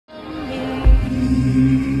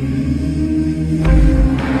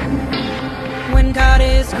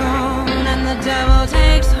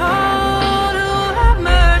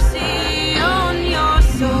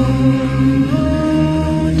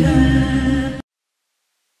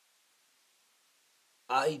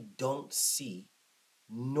I don't see,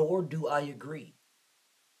 nor do I agree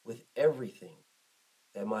with everything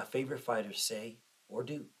that my favorite fighters say or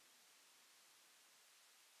do.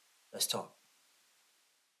 Let's talk.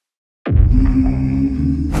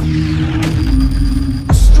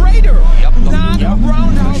 Straighter, not a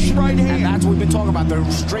roundhouse right hand. And that's what we've been talking about. The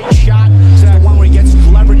straight shot is the one where he gets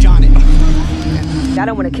leverage on it. I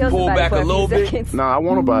don't want to kill Pull somebody back for a little few bit. seconds. Nah, I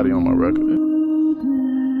want a body on my record.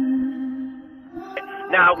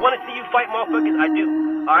 Now, I want to see you fight motherfuckers. I do.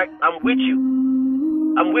 All right, I'm with you.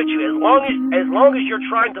 I'm with you. As long as you're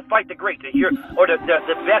trying to fight the great, the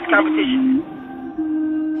best competition.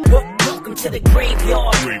 Welcome to the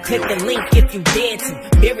graveyard. Click the link if you dare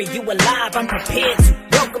to. Bury you alive, I'm prepared to.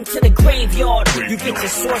 Welcome to the graveyard. You get your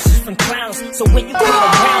sources from clowns, so when you come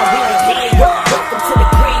around, we don't hear you. Welcome to the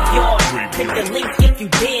graveyard. Click the link if you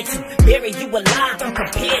dare to. Bury you alive, I'm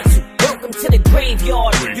prepared to. Welcome to the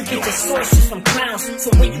graveyard. You get your sources from clowns,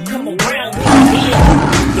 so when you come around, we don't hear you.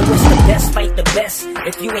 Yo, it's the best, fight the best.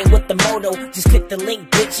 If you ain't with the moto, just click the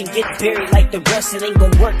link, bitch, and get buried like the rest. It ain't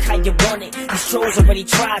gonna work how you want it. These trolls already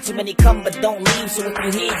tried, too many come but don't leave. So if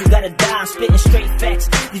you hear, you gotta die. I'm spitting straight facts.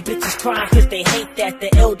 These bitches crying cause they hate that. The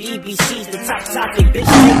LDBC's the top topic, bitch,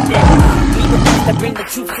 hate that. We the ones that bring the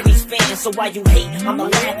truth to these fans. So while you hate, I'ma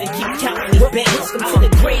laugh and keep counting these bands. Welcome to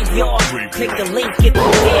the graveyard. Click the link if you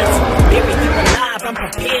dare to. Bury you alive, I'm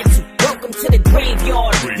prepared to. Welcome to the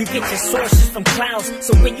graveyard. You get your sources from clowns,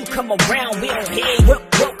 so when you come around, we don't hear you.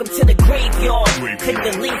 Welcome to the graveyard. Click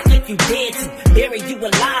the link if you dare to. Bury you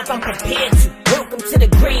alive, I'm prepared to. Welcome to the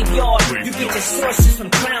graveyard. You get your sources from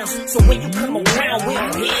clowns, so when you come around, we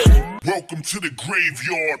don't hear you. Welcome to the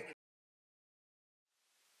graveyard.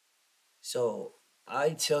 So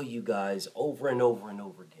I tell you guys over and over and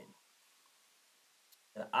over again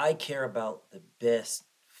that I care about the best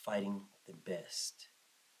fighting the best.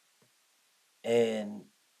 And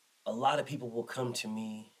a lot of people will come to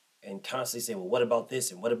me and constantly say, well, what about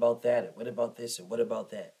this? And what about that? And what about this? And what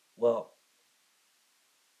about that? Well,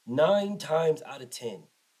 9 times out of 10,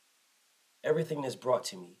 everything that's brought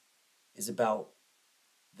to me is about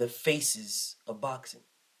the faces of boxing.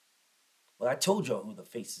 Well, I told y'all who the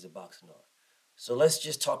faces of boxing are. So let's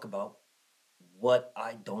just talk about what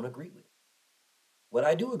I don't agree with, what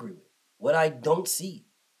I do agree with, what I don't see,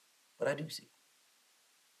 what I do see.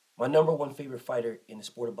 My number one favorite fighter in the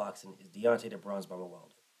sport of boxing is Deontay the Bronze Bomber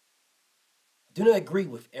Wilder. I do not agree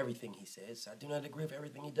with everything he says. I do not agree with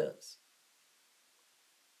everything he does.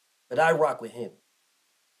 But I rock with him.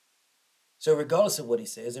 So regardless of what he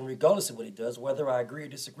says and regardless of what he does, whether I agree or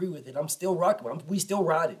disagree with it, I'm still rocking with him. We still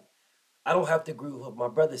riding. I don't have to agree with what my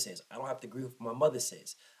brother says. I don't have to agree with what my mother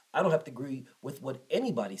says. I don't have to agree with what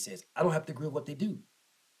anybody says. I don't have to agree with what they do.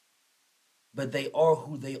 But they are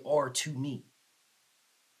who they are to me.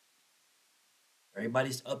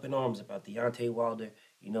 Everybody's up in arms about Deontay Wilder,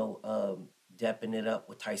 dapping it up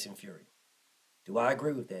with Tyson Fury. Do I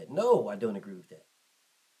agree with that? No, I don't agree with that.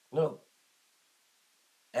 No.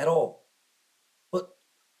 At all. But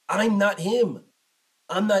I'm not him.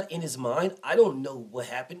 I'm not in his mind. I don't know what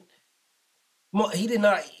happened.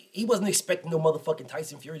 He wasn't expecting no motherfucking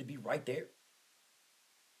Tyson Fury to be right there.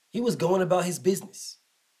 He was going about his business.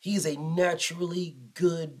 He is a naturally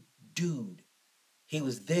good dude. He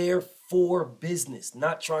was there for business,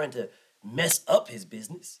 not trying to mess up his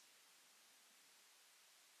business.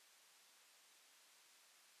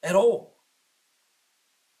 At all.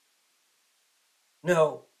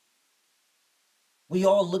 Now, we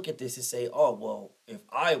all look at this and say, oh, well, if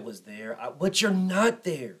I was there, but you're not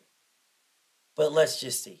there. But let's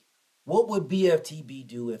just see. What would BFTB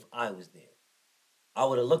do if I was there? I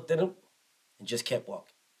would have looked at him and just kept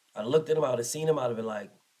walking. I'd have looked at him, I would have seen him, I'd have been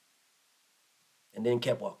like, and then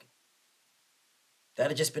kept walking.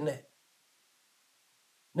 That'd have just been that.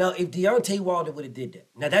 Now, if Deontay Wilder would have did that,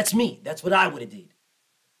 now that's me. That's what I would have did.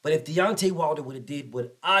 But if Deontay Wilder would have did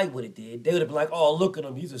what I would have did, they would have been like, oh, look at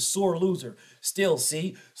him. He's a sore loser. Still,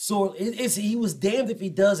 see? He was damned if he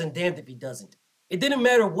does and damned if he doesn't. It didn't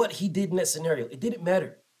matter what he did in that scenario. It didn't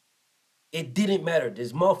matter. It didn't matter.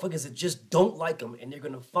 There's motherfuckers that just don't like him, and they're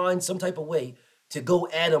going to find some type of way to go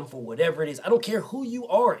at him for whatever it is. I don't care who you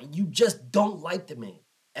are. You just don't like the man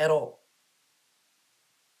at all.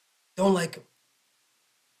 Don't like him.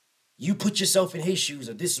 You put yourself in his shoes,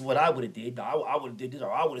 or this is what I would have did. I would have did this,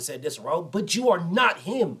 or I would have said this, or but you are not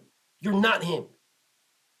him. You're not him.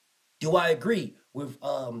 Do I agree with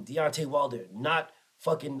Deontay Wilder not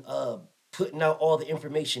fucking putting out all the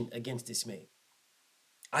information against this man?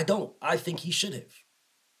 I don't. I think he should have.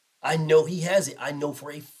 I know he has it. I know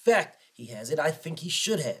for a fact he has it. I think he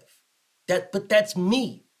should have. But that's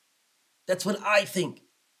me. That's what I think.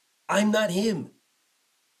 I'm not him.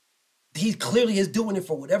 He clearly is doing it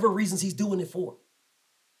for whatever reasons he's doing it for.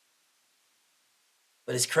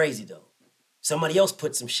 But it's crazy, though. Somebody else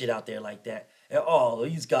put some shit out there like that. And, oh,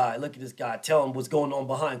 these guys, look at this guy. Tell him what's going on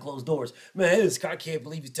behind closed doors. Man, this guy, I can't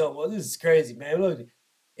believe he's telling me. Well, this is crazy, man. Look,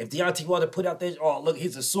 if Deontay Wilder put out there, oh, look,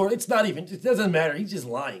 he's a sword. It's not even, it doesn't matter. He's just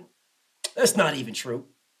lying. That's not even true.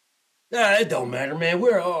 Nah, it don't matter, man.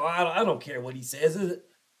 I don't care what he says.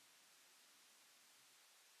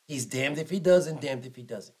 He's damned if he does and damned if he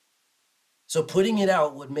doesn't. So putting it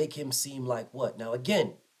out would make him seem like what? Now,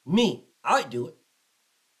 again, me, I'd do it.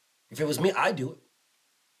 If it was me, I'd do it.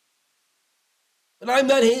 But I'm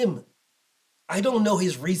not him. I don't know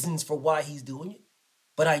his reasons for why he's doing it.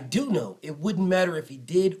 But I do know it wouldn't matter if he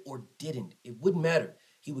did or didn't. It wouldn't matter.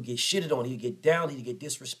 He would get shitted on. He'd get down. He'd get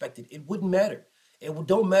disrespected. It wouldn't matter. It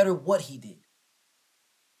don't matter what he did.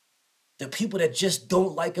 The people that just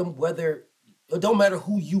don't like him, it don't matter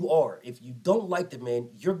who you are. If you don't like the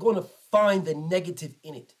man, you're going to find the negative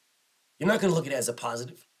in it. You're not going to look at it as a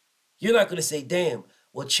positive. You're not going to say, damn,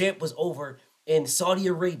 well, Champ was over in Saudi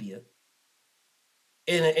Arabia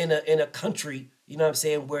in a country, you know what I'm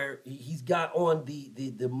saying, where he's got on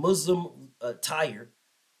the Muslim attire,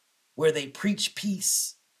 where they preach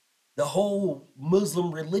peace. The whole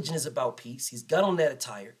Muslim religion is about peace. He's got on that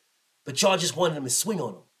attire, but y'all just wanted him to swing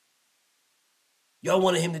on him. Y'all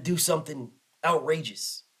wanted him to do something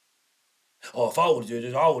outrageous. Oh, if I would have did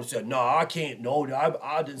it, I would have said, no, I can't. No,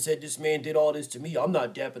 I didn't say this man did all this to me. I'm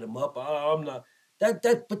not dapping him up. I'm not.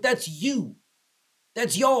 But that's you.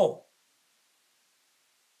 That's y'all.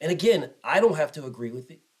 And again, I don't have to agree with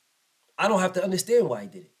it. I don't have to understand why he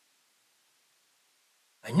did it.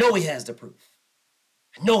 I know he has the proof.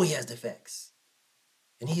 I know he has the facts.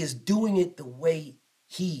 And he is doing it the way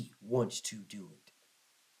he wants to do it.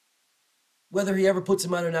 Whether he ever puts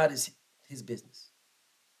him out or not is his business.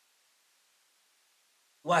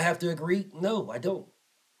 Do I have to agree? No, I don't.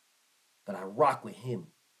 But I rock with him.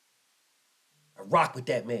 I rock with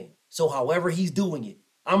that man. So however he's doing it,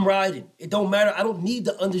 I'm riding. It don't matter. I don't need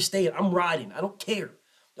to understand. I'm riding. I don't care.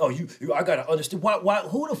 Oh, I gotta understand. Why?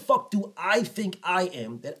 Who the fuck do I think I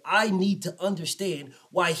am that I need to understand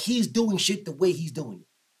why he's doing shit the way he's doing it?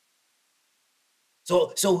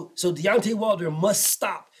 So Deontay Wilder must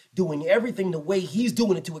stop doing everything the way he's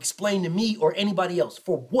doing it to explain to me or anybody else.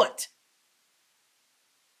 For what?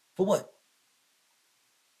 For what?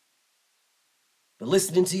 But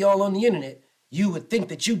listening to y'all on the internet, you would think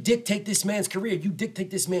that you dictate this man's career, you dictate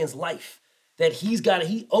this man's life. That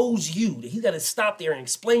he owes you, that he's got to stop there and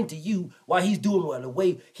explain to you why he's doing well, the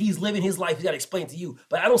way he's living his life, he's got to explain to you.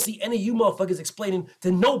 But I don't see any of you motherfuckers explaining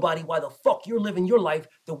to nobody why the fuck you're living your life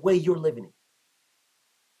the way you're living it.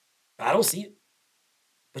 I don't see it.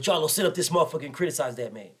 But y'all will sit up this motherfucker and criticize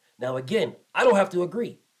that man. Now again, I don't have to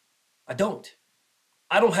agree. I don't.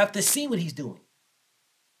 I don't have to see what he's doing.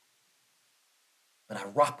 But I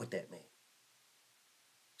rock with that man.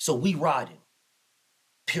 So we riding.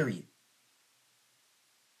 Period.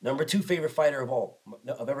 Number 2 favorite fighter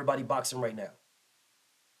of everybody boxing right now.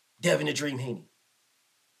 Devin the Dream Haney.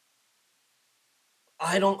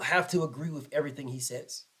 I don't have to agree with everything he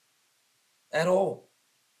says. At all.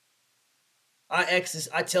 I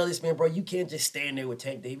tell this man, bro, you can't just stand there with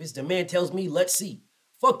Tank Davis. The man tells me, let's see.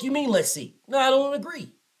 Fuck you mean, let's see? No, I don't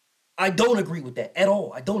agree. I don't agree with that at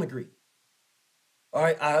all. I don't agree. All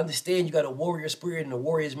right, I understand you got a warrior spirit and a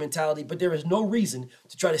warrior's mentality, but there is no reason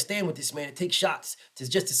to try to stand with this man and take shots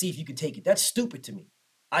just to see if you can take it. That's stupid to me.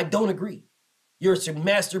 I don't agree. You're a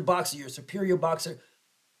master boxer. You're a superior boxer.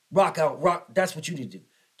 Rock out. Rock. That's what you need to do.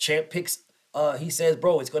 Champ picks, he says,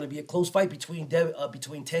 bro, it's going to be a close fight between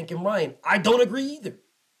Tank and Ryan. I don't agree either.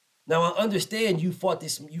 Now, I understand you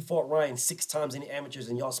fought Ryan 6 times in the amateurs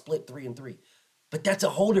and y'all split 3-3. But that's a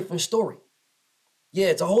whole different story. Yeah,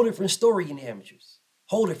 it's a whole different story in the amateurs.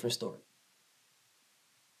 Whole different story.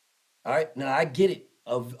 All right, now I get it.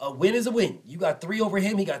 A win is a win. You got 3 over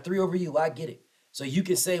him, he got 3 over you. I get it. So you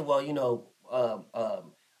can say, well, you know,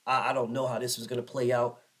 I don't know how this was going to play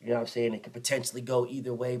out. You know what I'm saying? It could potentially go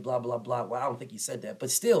either way, blah, blah, blah. Well, I don't think he said that.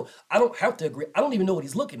 But still, I don't have to agree. I don't even know what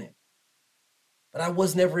he's looking at. But I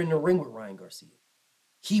was never in the ring with Ryan Garcia.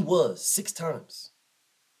 He was 6 times.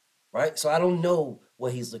 Right? So I don't know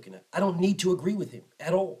what he's looking at. I don't need to agree with him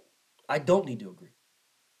at all. I don't need to agree.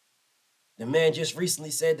 The man just recently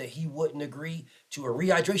said that he wouldn't agree to a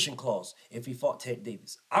rehydration clause if he fought Tank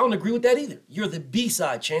Davis. I don't agree with that either. You're the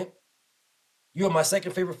B-side, champ. You're my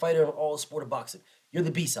second favorite fighter in all the sport of boxing. You're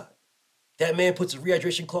the B-side. That man puts a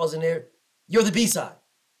rehydration clause in there. You're the B-side.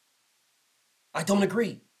 I don't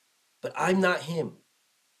agree. But I'm not him.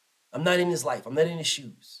 I'm not in his life. I'm not in his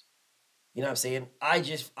shoes. You know what I'm saying?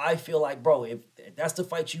 I feel like, bro, if that's the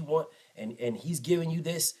fight you want and he's giving you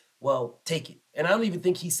this, well, take it. And I don't even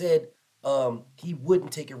think he said he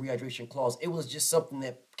wouldn't take a rehydration clause. It was just something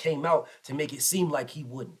that came out to make it seem like he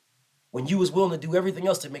wouldn't. When you was willing to do everything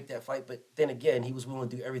else to make that fight, but then again, he was willing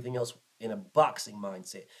to do everything else in a boxing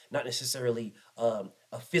mindset, not necessarily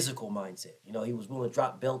a physical mindset. You know, he was willing to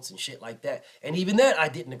drop belts and shit like that. And even that, I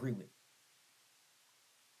didn't agree with.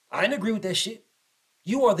 I didn't agree with that shit.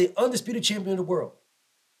 You are the undisputed champion of the world.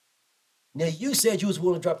 Now, you said you was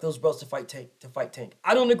willing to drop those belts to fight Tank.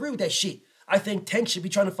 I don't agree with that shit. I think Tank should be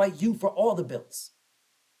trying to fight you for all the belts.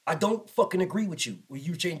 I don't fucking agree with you where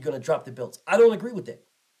you saying you're going to drop the belts. I don't agree with that.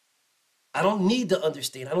 I don't need to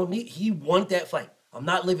understand. He wanted that fight. I'm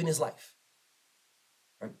not living his life.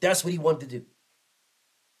 Right? That's what he wanted to do.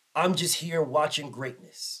 I'm just here watching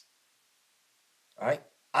greatness. All right?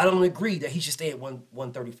 I don't agree that he should stay at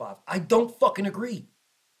 135. I don't fucking agree.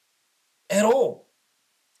 At all.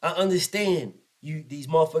 I understand these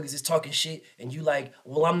motherfuckers is talking shit and you like,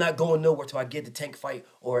 well, I'm not going nowhere till I get the Tank fight.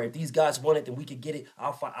 Or if these guys want it, then we could get it.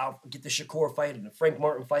 I'll get the Shakur fight and the Frank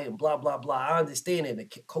Martin fight and blah, blah, blah. I understand it. And the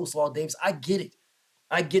Coleslaw Davis, I get it.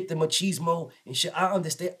 I get the machismo and shit. I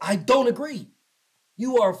understand. I don't agree.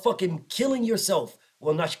 You are fucking killing yourself.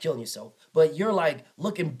 Well, not killing yourself, but you're like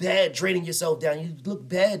looking bad, draining yourself down. You look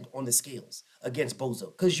bad on the scales against Bozo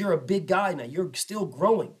because you're a big guy now. You're still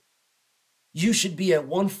growing. You should be at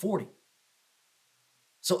 140.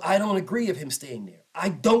 So I don't agree of him staying there. I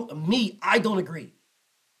don't agree.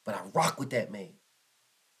 But I rock with that man.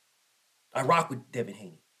 I rock with Devin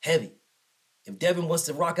Haney. Heavy. If Devin wants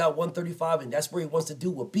to rock out 135 and that's where he wants to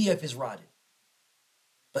do, well, BF is riding.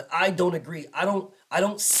 But I don't agree. I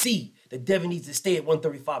don't see that Devin needs to stay at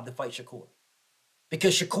 135 to fight Shakur.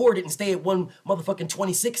 Because Shakur didn't stay at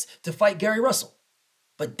 126 to fight Gary Russell.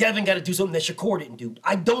 But Devin got to do something that Shakur didn't do.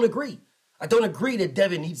 I don't agree. I don't agree that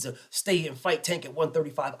Devin needs to stay and fight Tank at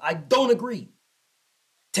 135. I don't agree.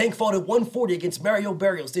 Tank fought at 140 against Mario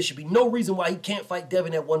Barrios. There should be no reason why he can't fight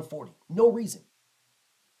Devin at 140. No reason.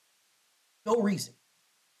 No reason.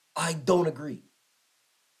 I don't agree.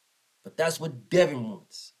 But that's what Devin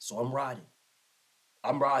wants. So I'm riding.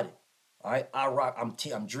 I'm riding. All right? I rock.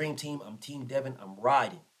 I'm Dream Team. I'm Team Devin. I'm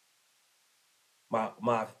riding.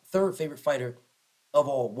 My third favorite fighter of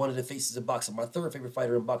all, one of the faces of boxing. My third favorite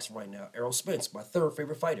fighter in boxing right now, Errol Spence, my third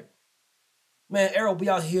favorite fighter. Man, Errol be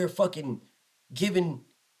out here fucking giving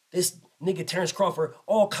this nigga Terrence Crawford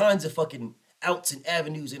all kinds of fucking outs and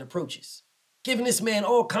avenues and approaches. Giving this man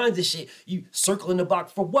all kinds of shit. You circling the block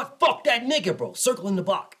for what? Fuck that nigga, bro. Circling the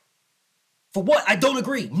block. For what? I don't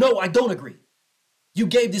agree. No, I don't agree. You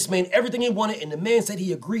gave this man everything he wanted and the man said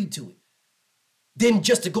he agreed to it. Then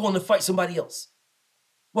just to go on to fight somebody else.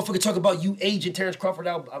 Motherfucker talk about you aging Terrence Crawford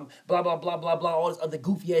out, blah, blah, blah, blah, blah, all this other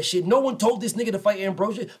goofy ass shit. No one told this nigga to fight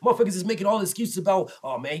Ambrosia. Motherfuckers is making all the excuses about,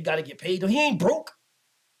 oh man, he got to get paid. He ain't broke.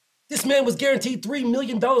 This man was guaranteed $3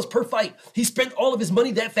 million per fight. He spent all of his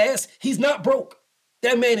money that fast. He's not broke.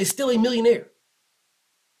 That man is still a millionaire.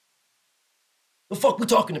 The fuck we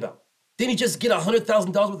talking about? Didn't he just get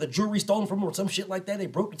 $100,000 worth of jewelry stolen from him or some shit like that? They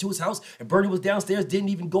broke into his house and Bernie was downstairs, didn't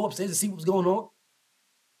even go upstairs to see what was going on.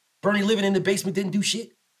 Bernie living in the basement, didn't do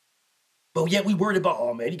shit. But yet we worried about,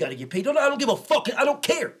 oh man, he got to get paid. No, I don't give a fuck. I don't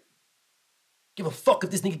care. Give a fuck if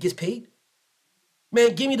this nigga gets paid.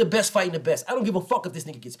 Man, give me the best fighting the best. I don't give a fuck if this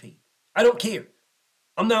nigga gets paid. I don't care.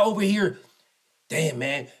 I'm not over here, damn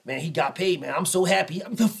man, he got paid, man. I'm so happy.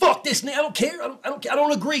 The fuck this nigga. I don't care. I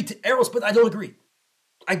don't agree to Errol Spence. I don't agree.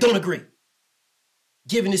 I don't agree.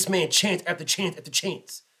 Giving this man chance after chance after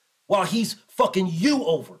chance while he's fucking you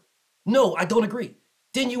over. No, I don't agree.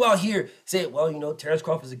 Then you out here say, well, you know, Terrence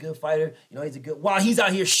Crawford's a good fighter. You know, he's a good, while he's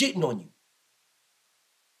out here shitting on you.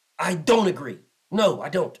 I don't agree. No, I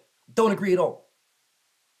don't. Don't agree at all.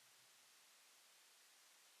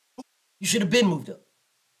 You should have been moved up.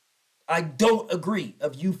 I don't agree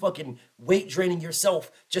of you fucking weight draining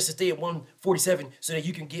yourself just to stay at 147 so that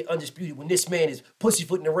you can get undisputed when this man is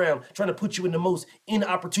pussyfooting around trying to put you in the most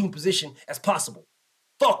inopportune position as possible.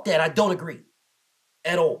 Fuck that. I don't agree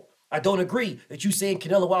at all. I don't agree that you saying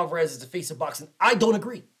Canelo Alvarez is the face of boxing. I don't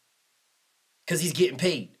agree because he's getting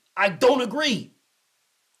paid. I don't agree.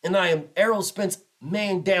 And I am Errol Spence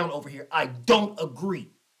man down over here. I don't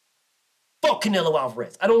agree. Fuck Canelo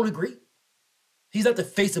Alvarez. I don't agree. He's not the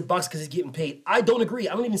face of boxing because he's getting paid. I don't agree.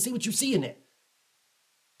 I don't even see what you see in that.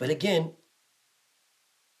 But again,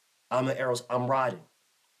 I'm riding.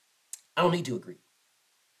 I don't need to agree.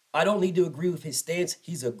 I don't need to agree with his stance.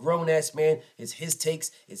 He's a grown-ass man. It's his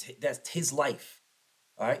takes. That's his life.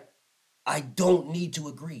 All right? I don't need to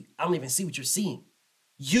agree. I don't even see what you're seeing.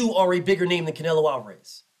 You are a bigger name than Canelo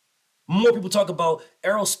Alvarez. More people talk about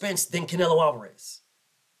Errol Spence than Canelo Alvarez.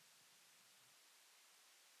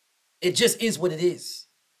 It just is what it is.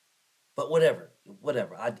 But whatever.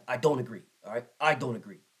 I don't agree. All right? I don't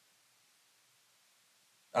agree.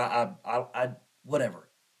 Whatever.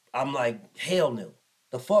 I'm like, hell no.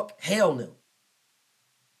 The fuck? Hell no.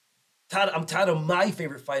 I'm tired of my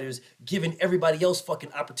favorite fighters giving everybody else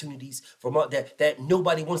fucking opportunities that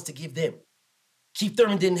nobody wants to give them. Keith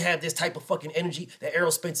Thurman didn't have this type of fucking energy that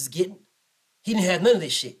Errol Spence is getting. He didn't have none of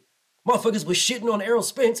this shit. Motherfuckers was shitting on Errol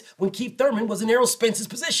Spence when Keith Thurman was in Errol Spence's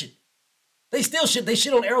position. They still shit. They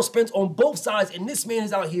shit on Errol Spence on both sides, and this man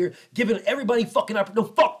is out here giving everybody fucking opportunity.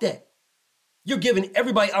 No, fuck that. You're giving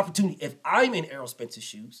everybody opportunity. If I'm in Errol Spence's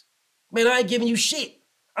shoes, man, I ain't giving you shit.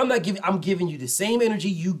 I'm giving you the same energy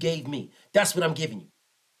you gave me. That's what I'm giving you.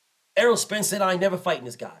 Errol Spence said, I ain't never fighting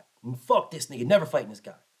this guy. Fuck this nigga, never fighting this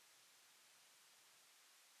guy.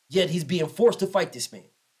 Yet he's being forced to fight this man.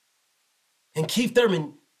 And Keith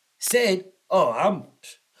Thurman said, oh,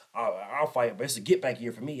 I'll fight him, but it's a get back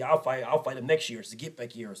year for me. I'll fight him next year. It's a get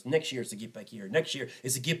back year. Next year it's a get back year. Next year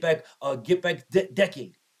it's a get back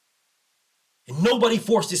decade. And nobody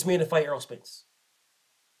forced this man to fight Errol Spence.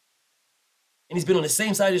 And he's been on the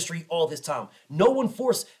same side of the street all this time. No one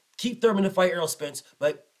forced Keith Thurman to fight Errol Spence,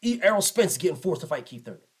 but Errol Spence is getting forced to fight Keith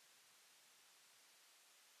Thurman.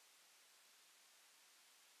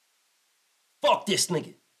 Fuck this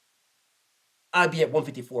nigga. I'd be at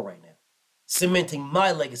 154 right now. Cementing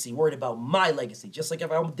my legacy, worried about my legacy. Just like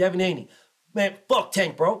if I'm Devin Haney. Man, fuck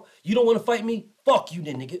Tank, bro. You don't want to fight me? Fuck you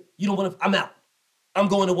then, nigga. You don't want to, I'm out. I'm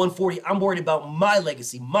going to 140. I'm worried about my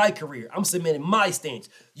legacy, my career. I'm cementing my stance.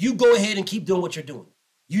 You go ahead and keep doing what you're doing.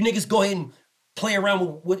 You niggas go ahead and play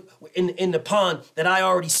around in the pond that I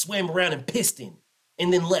already swam around and pissed in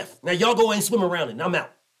and then left. Now y'all go ahead and swim around it and I'm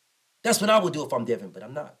out. That's what I would do if I'm Devin, but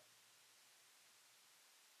I'm not.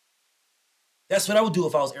 That's what I would do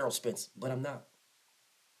if I was Errol Spence, but I'm not.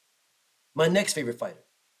 My next favorite fighter,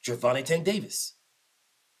 Gervonta Tank Davis.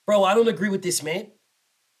 Bro, I don't agree with this man,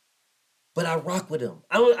 but I rock with him.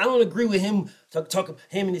 I don't agree with him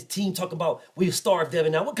him and his team talking about we've starved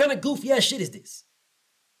Devin now. What kind of goofy ass shit is this?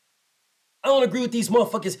 I don't agree with these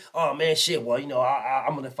motherfuckers. Oh man, shit. Well, you know,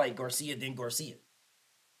 I'm gonna fight Garcia, then Garcia.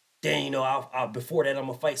 Then, you know, before that, I'm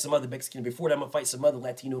going to fight some other Mexican. Before that, I'm going to fight some other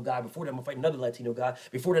Latino guy. Before that, I'm going to fight another Latino guy.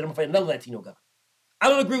 Before that, I'm going to fight another Latino guy. I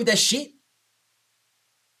don't agree with that shit.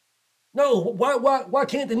 No, why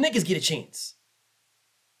can't the niggas get a chance?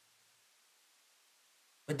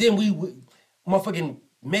 But then motherfucking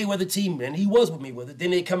Mayweather team, and he was with Mayweather,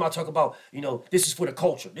 then they come out talk about, you know, this is for the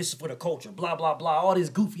culture. This is for the culture. Blah, blah, blah. All this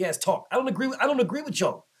goofy ass talk. I don't agree with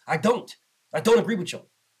y'all. I don't agree with y'all.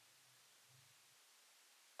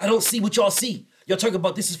 I don't see what y'all see. Y'all talk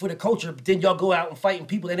about this is for the culture, but then y'all go out and fighting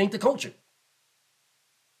people that ain't the culture.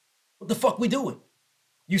 What the fuck we doing?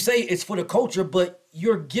 You say it's for the culture, but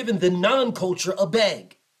you're giving the non-culture a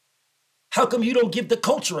bag. How come you don't give the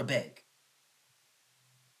culture a bag?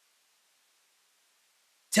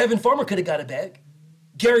 Tevin Farmer could have got a bag.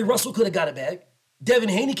 Gary Russell could have got a bag. Devin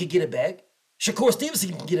Haney could get a bag. Shakur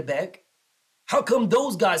Stevenson can get a bag. How come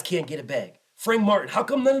those guys can't get a bag? Frank Martin, how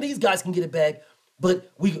come none of these guys can get a bag?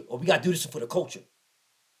 But we got to do this for the culture.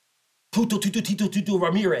 Tito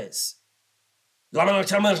Ramirez.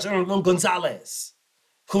 Gonzalez.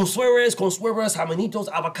 Consueres, Jamanitos,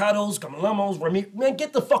 Avocados, Camalamos, Ramirez. Man,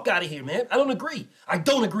 get the fuck out of here, man. I don't agree. And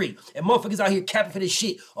motherfuckers out here capping for this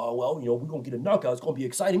shit. Oh, well, you know, we're going to get a knockout. It's going to be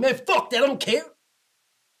exciting. Man, fuck that. I don't care.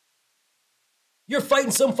 You're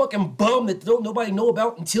fighting some fucking bum that nobody know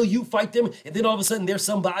about until you fight them. And then all of a sudden, they're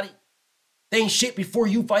somebody. They ain't shit before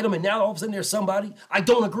you fight them, and now all of a sudden there's somebody. I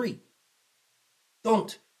don't agree.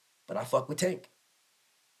 Don't. But I fuck with Tank.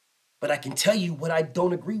 But I can tell you what I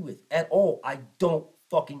don't agree with at all. I don't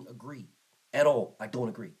fucking agree. At all. I don't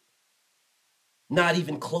agree. Not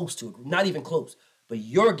even close to agree. Not even close. But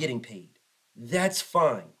you're getting paid. That's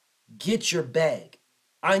fine. Get your bag.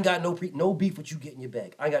 I ain't got no beef with you getting your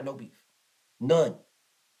bag. I ain't got no beef. None.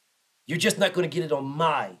 You're just not going to get it on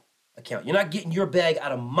my account. You're not getting your bag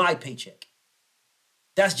out of my paycheck.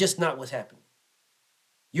 That's just not what's happening.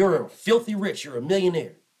 You're filthy rich. You're a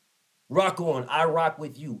millionaire. Rock on. I rock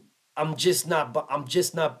with you. I'm just not,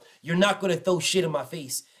 you're not going to throw shit in my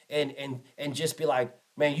face and just be like,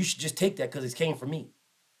 man, you should just take that because it came from me.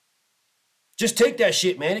 Just take that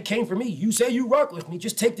shit, man. It came from me. You say you rock with me.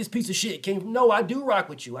 Just take this piece of shit. It came from, no, I do rock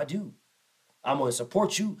with you. I do. I'm going to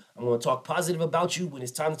support you. I'm going to talk positive about you when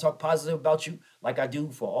it's time to talk positive about you, like I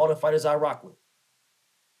do for all the fighters I rock with.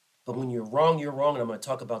 But when you're wrong, and I'm going to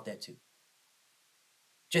talk about that too.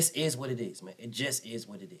 Just is what it is, man. It just is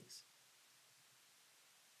what it is.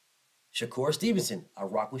 Shakur Stevenson. I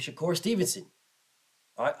rock with Shakur Stevenson.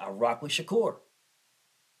 All right, I rock with Shakur.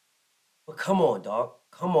 But come on, dog.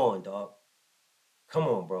 Come on, dog. Come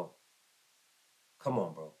on, bro. Come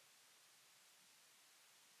on, bro.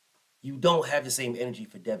 You don't have the same energy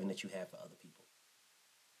for Devin that you have for other people.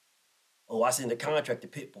 Oh, I sent a contract to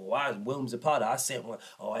Pitbull. I Williams Zapata. I sent one.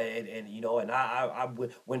 Oh, and you know, and I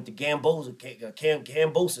went to Gambosa,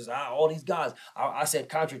 Cambosis. All these guys. I sent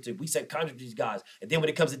contract to. We sent contract to these guys. And then when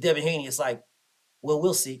it comes to Devin Haney, it's like, well,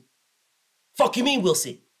 we'll see. Fuck you mean we'll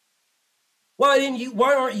see? Why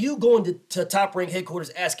aren't you going to Top Rank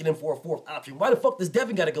headquarters asking them for a fourth option? Why the fuck does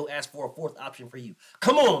Devin got to go ask for a fourth option for you?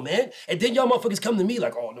 Come on, man. And then y'all motherfuckers come to me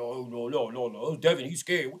like, oh, no. Devin, he's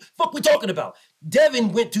scared. What the fuck we talking about?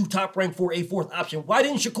 Devin went to Top Rank for a fourth option. Why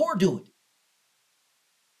didn't Shakur do it?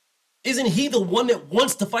 Isn't he the one that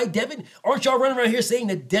wants to fight Devin? Aren't y'all running around here saying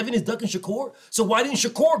that Devin is ducking Shakur? So why didn't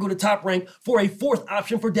Shakur go to Top Rank for a fourth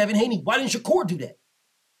option for Devin Haney? Why didn't Shakur do that?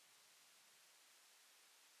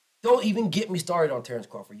 Don't even get me started on Terrence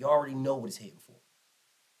Crawford. You already know what he's hitting for.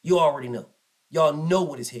 You already know. Y'all know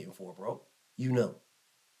what he's hitting for, bro. You know.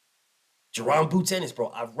 Jerron Boots Ennis, bro.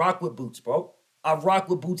 I rock with Boots, bro. I rock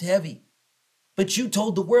with Boots heavy. But you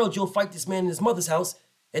told the world you'll fight this man in his mother's house,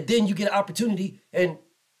 and then you get an opportunity and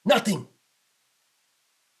nothing.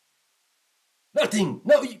 Nothing.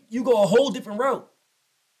 No, you go a whole different route.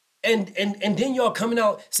 And then y'all coming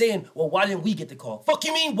out saying, well, why didn't we get the call? Fuck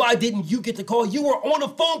you mean, why didn't you get the call? You were on a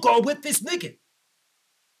phone call with this nigga.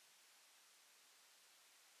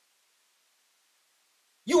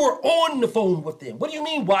 You were on the phone with them. What do you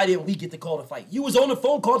mean, why didn't we get the call to fight? You was on the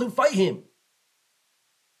phone call to fight him.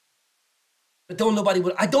 But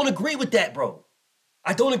I don't agree with that, bro.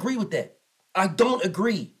 I don't agree with that. I don't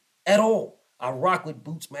agree at all. I rock with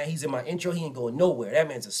Boots, man. He's in my intro. He ain't going nowhere. That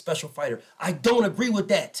man's a special fighter. I don't agree with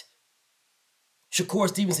that. Shakur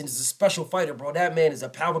Stevenson is a special fighter, bro. That man is a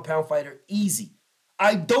pound-for-pound fighter, easy.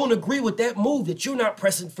 I don't agree with that move that you're not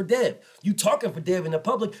pressing for Dev. You talking for Dev in the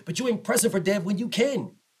public, but you ain't pressing for Dev when you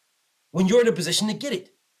can. When you're in a position to get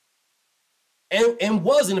it. And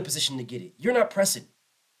was in a position to get it. You're not pressing.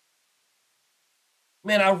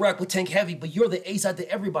 Man, I rock with Tank heavy, but you're the ace out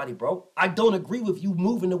to everybody, bro. I don't agree with you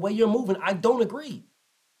moving the way you're moving. I don't agree.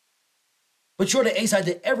 But you're the ace out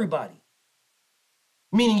to everybody.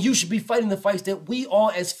 Meaning you should be fighting the fights that we all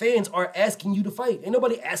as fans are asking you to fight. Ain't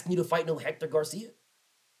nobody asking you to fight no Hector Garcia.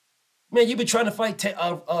 Man, you've been trying to fight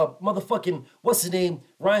motherfucking, what's his name,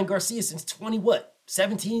 Ryan Garcia since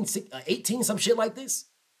 17, 18, some shit like this.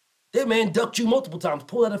 That man ducked you multiple times,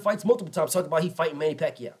 pulled out of fights multiple times, talking about he fighting Manny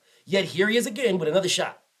Pacquiao. Yet here he is again with another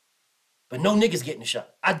shot. But no niggas getting a shot.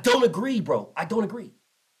 I don't agree, bro. I don't agree.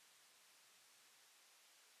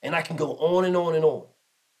 And I can go on and on and on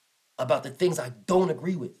about the things I don't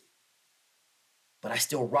agree with. But I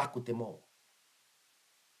still rock with them all.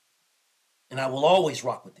 And I will always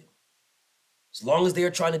rock with them. As long as they're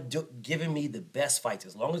trying to giving me the best fights,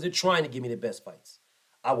 as long as they're trying to give me the best fights,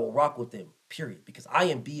 I will rock with them, period. Because I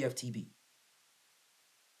am BFTB.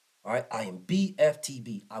 All right? I am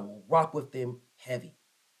BFTB. I will rock with them heavy.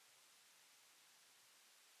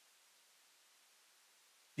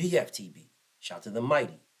 BFTB. Shout to the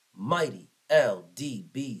mighty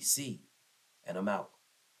LDBC. And I'm out.